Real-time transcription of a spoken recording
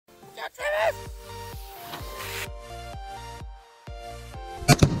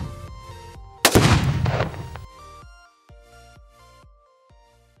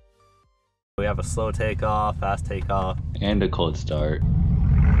We have a slow takeoff, fast takeoff, and a cold start.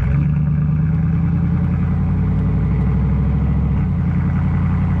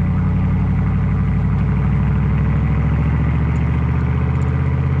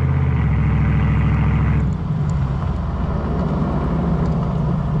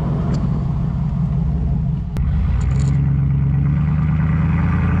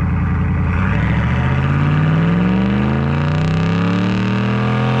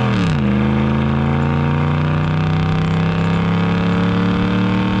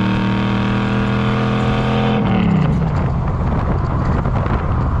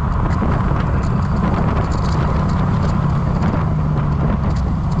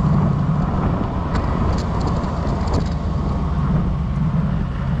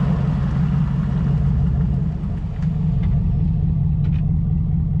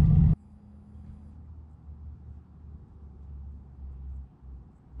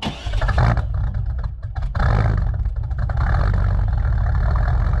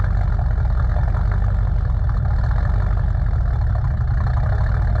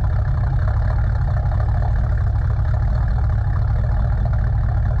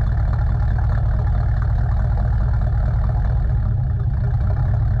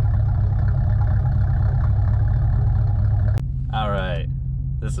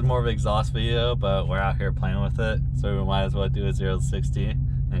 This is more of an exhaust video, but we're out here playing with it, so we might as well do a 0 to 60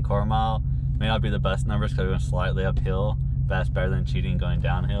 and quarter mile. May not be the best numbers because we went slightly uphill, but that's better than cheating going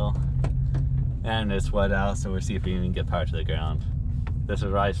downhill. And it's wet out, so we'll see if we can get power to the ground. This is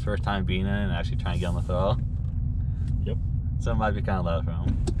Ryan's first time being in and actually trying to get on the throttle. Yep. So it might be kind of loud for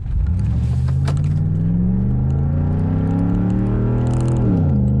him.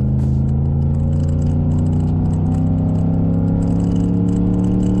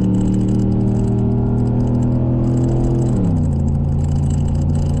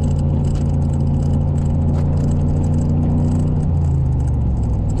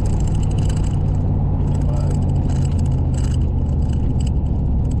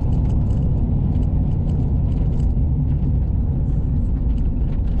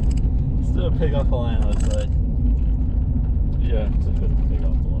 Pig off the line, looks like. Yeah, it's a good pig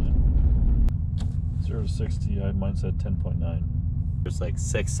off the line. 0 to 60, mine said 10.9. There's like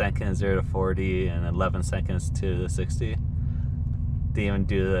 6 seconds 0 to 40 and 11 seconds to the 60. Didn't even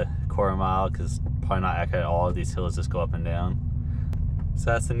do the quarter mile because probably not accurate. All of these hills just go up and down.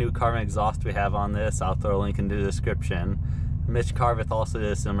 So that's the new Carven exhaust we have on this. I'll throw a link in the description. Mitch Carven also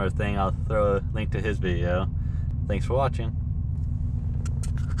did a similar thing. I'll throw a link to his video. Thanks for watching.